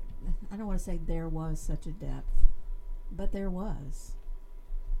was, I don't want to say there was such a depth, but there was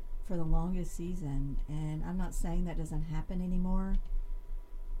for the longest season. And I'm not saying that doesn't happen anymore,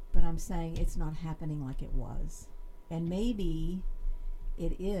 but I'm saying it's not happening like it was. And maybe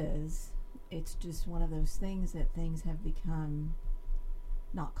it is. It's just one of those things that things have become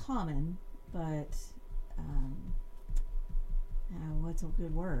not common, but what's a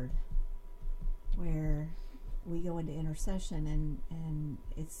good word? Where we go into intercession and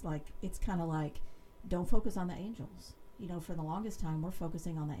it's kind of like, don't focus on the angels. For the longest time we're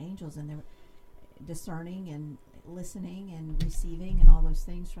focusing on the angels, and they're discerning and listening and receiving and all those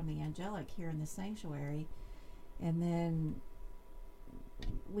things from the angelic here in the sanctuary. And then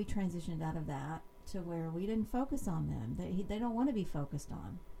we transitioned out of that to where we didn't focus on them. They don't want to be focused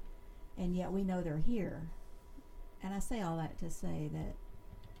on, and yet we know they're here. And I say all that to say that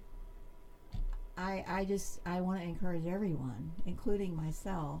I want to encourage everyone, including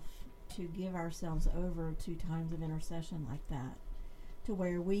myself, to give ourselves over to times of intercession like that, to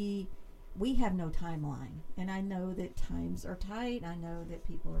where we have no timeline. And I know that times are tight. I know that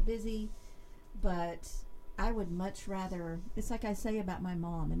people are busy, but I would much rather, it's like I say about my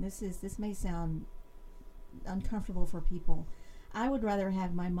mom, and this may sound uncomfortable for people. I would rather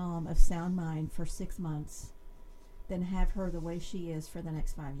have my mom of sound mind for 6 months than have her the way she is for the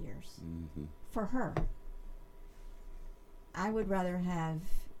next 5 years. Mm-hmm. For her, I would rather have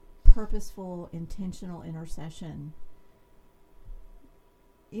purposeful, intentional intercession.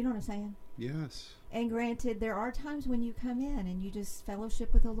 You know what I'm saying? Yes. And granted, there are times when you come in and you just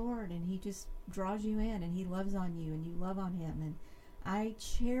fellowship with the Lord, and He just draws you in, and He loves on you, and you love on Him. And I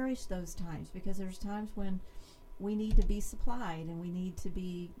cherish those times, because there's times when we need to be supplied and we need to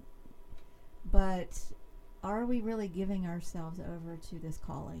be, but are we really giving ourselves over to this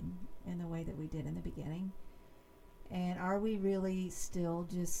calling in the way that we did in the beginning? And are we really still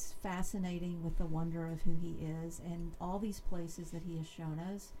just fascinating with the wonder of who He is and all these places that He has shown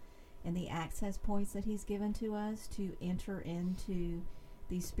us and the access points that He's given to us to enter into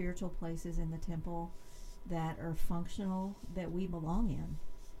these spiritual places in the temple that are functional, that we belong in?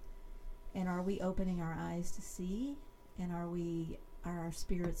 And are we opening our eyes to see? And are our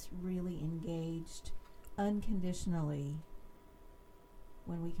spirits really engaged unconditionally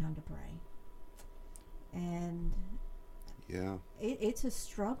when we come to pray? And yeah, it's a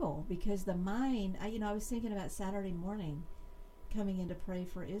struggle, because the mind, I was thinking about Saturday morning coming in to pray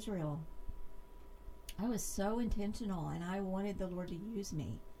for Israel. I was so intentional, and I wanted the Lord to use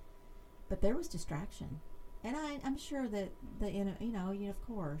me, but there was distraction. And I'm sure that of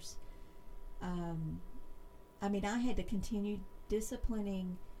course, I had to continue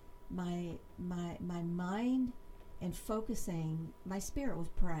disciplining my mind and focusing. My spirit was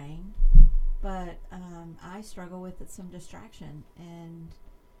praying, but I struggle with some distraction. And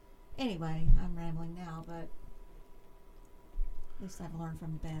anyway, I'm rambling now, but at least I've learned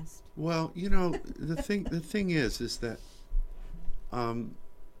from the best. Well, the thing is that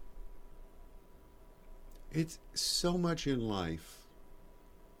it's so much in life.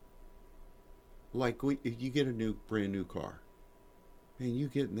 Like you get a brand new car, and you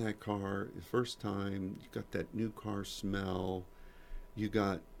get in that car the first time, you got that new car smell, You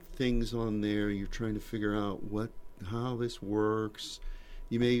got things on there. You're trying to figure out how this works.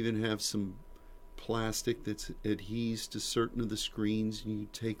 You may even have some plastic that's adheres to certain of the screens, and you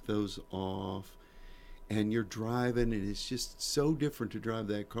take those off. And you're driving, and it's just so different to drive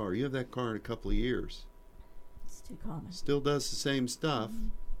that car. You have that car in a couple of years. It's too common. Still does the same stuff. Mm-hmm.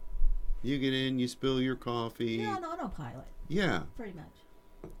 You get in, you spill your coffee. You're on autopilot. Yeah. Pretty much.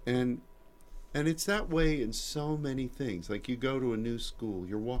 And it's that way in so many things. Like you go to a new school,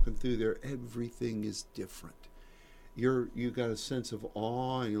 you're walking through there, everything is different. You got a sense of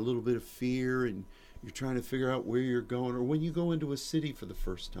awe and a little bit of fear, and you're trying to figure out where you're going. Or when you go into a city for the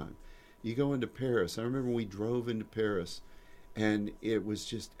first time, you go into Paris. I remember we drove into Paris, and it was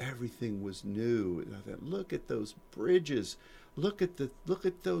just everything was new. And I thought, look at those bridges, look at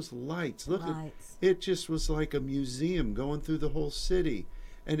those lights, It just was like a museum going through the whole city.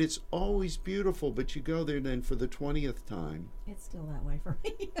 And it's always beautiful, but you go there and then for the 20th time. It's still that way for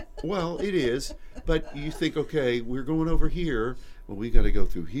me. Well, it is. But you think, okay, we're going over here. Well, we got to go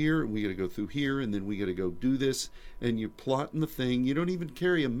through here, and we got to go through here, and then we got to go do this. And you're plotting the thing. You don't even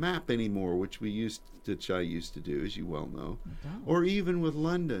carry a map anymore, which I used to do, as you well know. Or even with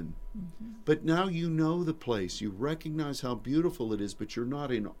London. Mm-hmm. But now you know the place. You recognize how beautiful it is, but you're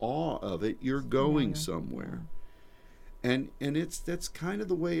not in awe of it. You're going somewhere. Yeah. And that's kind of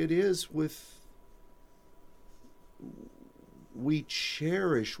the way it is with, we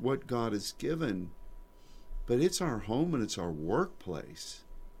cherish what God has given, but it's our home and it's our workplace.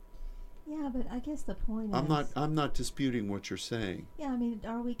 Yeah, but I guess the point I'm not disputing what you're saying. Yeah, I mean,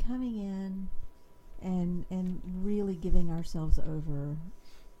 are we coming in and really giving ourselves over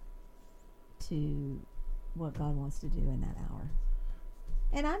to what God wants to do in that hour?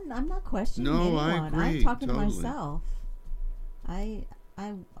 And I'm not questioning anyone. I agree. I'm talking totally. to myself.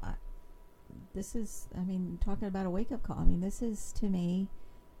 This is, I mean, talking about a wake-up call. I mean, this is to me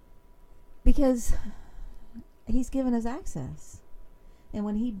because He's given us access. And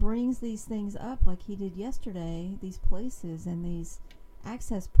when He brings these things up like He did yesterday, these places and these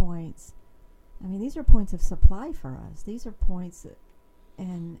access points, I mean, these are points of supply for us. These are points that,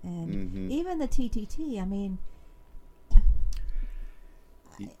 and mm-hmm. even the TTT, I mean,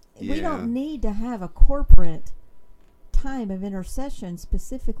 yeah. we don't need to have a corporate time of intercession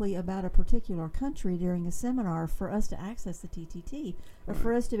specifically about a particular country during a seminar for us to access the TTT, or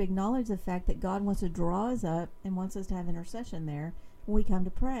for us to acknowledge the fact that God wants to draw us up and wants us to have intercession there when we come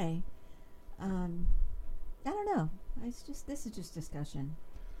to pray. I don't know. This is just discussion.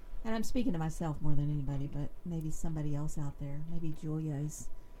 And I'm speaking to myself more than anybody, but maybe somebody else out there, maybe Julia is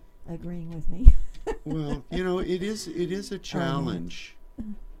agreeing with me. Well, it is a challenge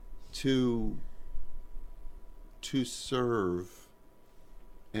to serve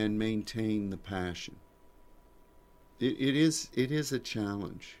and maintain the passion. It is a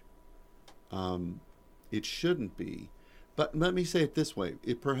challenge. It shouldn't be, but let me say it this way: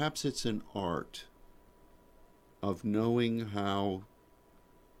 perhaps it's an art of knowing how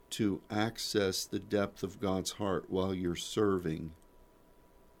to access the depth of God's heart while you're serving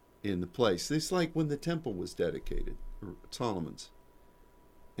in the place. It's like when the temple was dedicated, or Solomon's,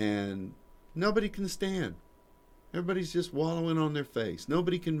 and nobody can stand. Everybody's just wallowing on their face.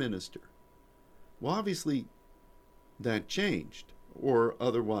 Nobody can minister. Well, obviously, that changed, or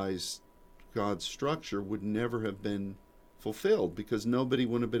otherwise God's structure would never have been fulfilled because nobody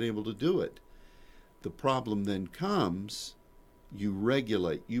would have been able to do it. The problem then comes, you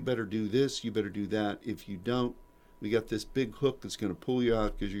regulate. You better do this, you better do that. If you don't, we got this big hook that's going to pull you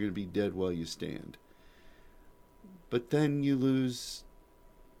out because you're going to be dead while you stand. But then you lose,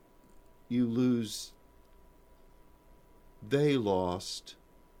 they lost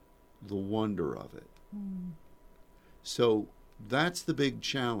the wonder of it. Mm. So that's the big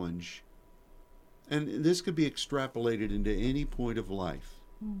challenge. And this could be extrapolated into any point of life.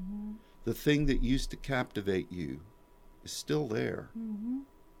 Mm-hmm. The thing that used to captivate you is still there. Mm-hmm.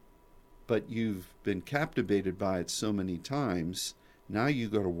 But you've been captivated by it so many times, now you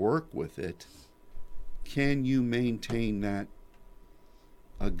got to work with it. Can you maintain that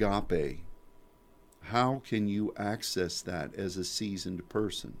agape? How can you access that as a seasoned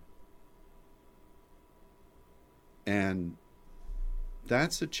person? And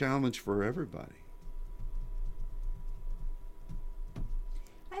that's a challenge for everybody.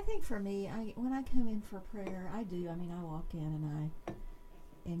 I think for me, when I come in for prayer, I do. I mean, I walk in and I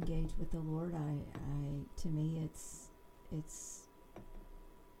engage with the Lord. To me, it's.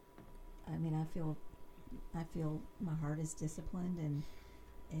 I mean, I feel my heart is disciplined, and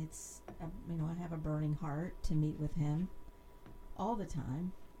it's. I have a burning heart to meet with Him all the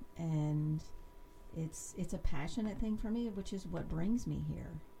time, and It's a passionate thing for me, which is what brings me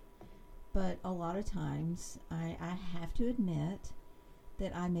here. But a lot of times, I have to admit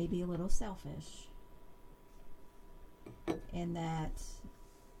that I may be a little selfish, and that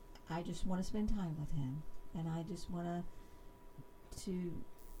I just want to spend time with him, and I just want to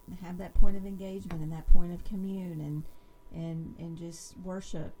have that point of engagement and that point of commune and just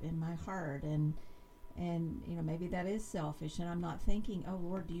worship in my heart, and maybe that is selfish, and I'm not thinking, oh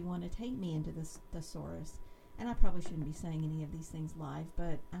Lord, do you want to take me into this thesaurus? And I probably shouldn't be saying any of these things live,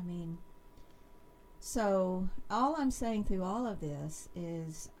 but I mean, so all I'm saying through all of this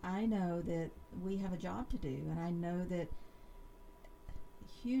is I know that we have a job to do, and I know that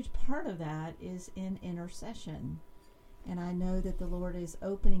a huge part of that is in intercession. And I know that the Lord is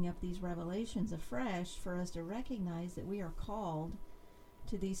opening up these revelations afresh for us to recognize that we are called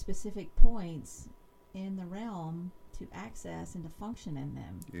to these specific points in the realm to access and to function in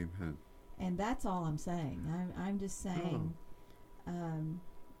them. Amen. And that's all I'm saying. I'm just saying.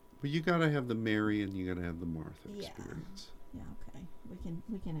 But you got to have the Mary and you got to have the Martha experience. Yeah. Okay.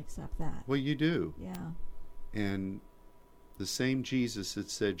 We can accept that. Well, you do. Yeah. And the same Jesus that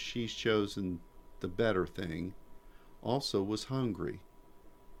said she's chosen the better thing also was hungry.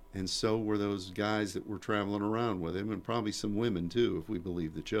 And so were those guys that were traveling around with him, and probably some women too, if we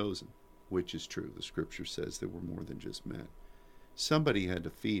believe the chosen, which is true. The scripture says there were more than just men. Somebody had to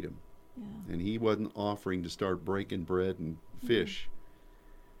feed him. Yeah. And he wasn't offering to start breaking bread and fish.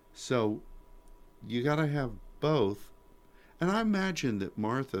 So you got to have both. And I imagine that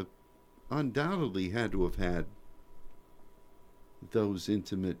Martha undoubtedly had to have had those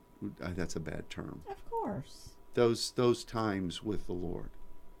intimate, that's a bad term. Of course. Those times with the Lord.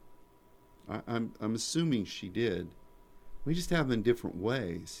 I'm assuming she did. We just have them in different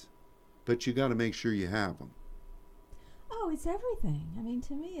ways. But you got to make sure you have them. Oh, it's everything. I mean,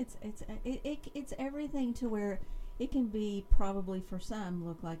 to me, it's everything to where it can be probably for some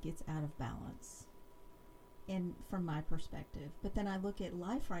look like it's out of balance, and from my perspective. But then I look at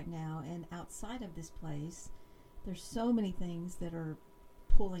life right now, and outside of this place, there's so many things that are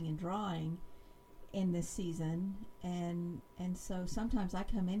pulling and drawing in this season, and so sometimes I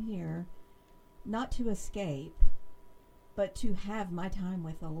come in here not to escape, but to have my time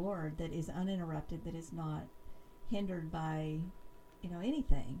with the Lord that is uninterrupted, that is not hindered by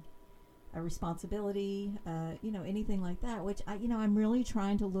anything, a responsibility, anything like that, which I'm really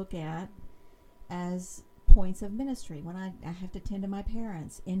trying to look at as points of ministry. When I have to tend to my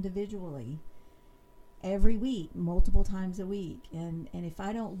parents individually every week, multiple times a week, and if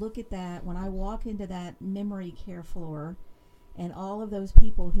I don't look at that, when I walk into that memory care floor and all of those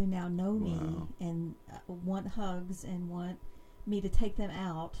people who now know me and want hugs and want me to take them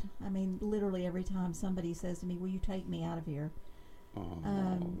out, I mean, literally every time somebody says to me, will you take me out of here?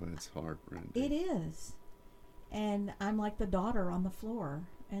 That's heartrending. It is. And I'm like the daughter on the floor.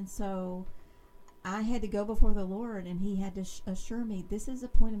 And so I had to go before the Lord, and he had to assure me, this is a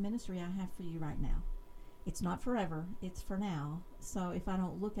point of ministry I have for you right now. It's not forever. It's for now. So if I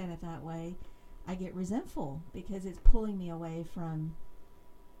don't look at it that way, I get resentful because it's pulling me away from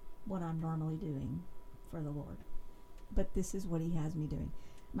what I'm normally doing for the Lord. But this is what he has me doing.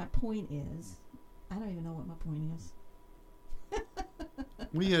 My point is, I don't even know what my point is.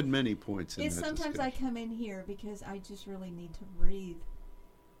 We had many points in that sometimes discussion. I come in here because I just really need to breathe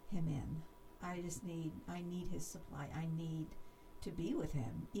him in. I need his supply. I need to be with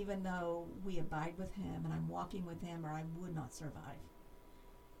him, even though we abide with him and I'm walking with him, or I would not survive.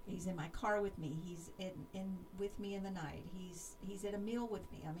 He's in my car with me. He's in with me in the night. He's at a meal with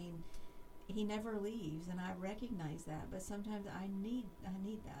me. I mean, he never leaves, and I recognize that. But sometimes I need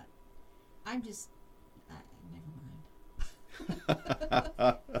that. I'm just never mind.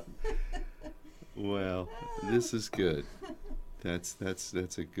 Well, this is good. That's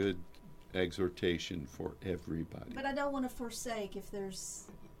a good exhortation for everybody. But I don't want to forsake because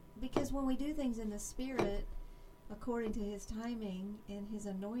when we do things in the Spirit, according to his timing and his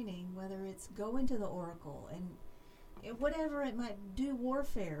anointing, whether it's go into the oracle and whatever it might do,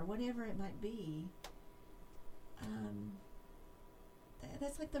 warfare, whatever it might be,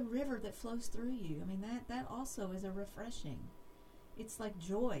 that's like the river that flows through you. I mean, that also is a refreshing. It's like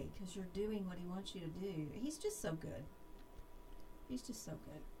joy because you're doing what he wants you to do. He's just so good. He's just so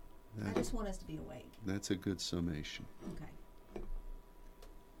good. I just want us to be awake. That's a good summation. Okay.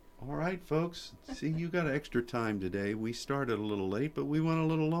 All right, folks. See, you got extra time today. We started a little late, but we went a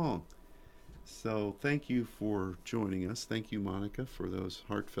little long. So thank you for joining us. Thank you, Monica, for those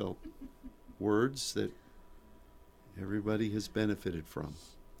heartfelt words that everybody has benefited from.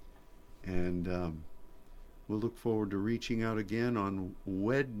 And we'll look forward to reaching out again on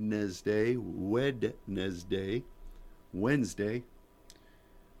Wednesday.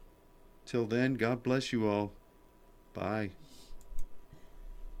 Till then, God bless you all. Bye.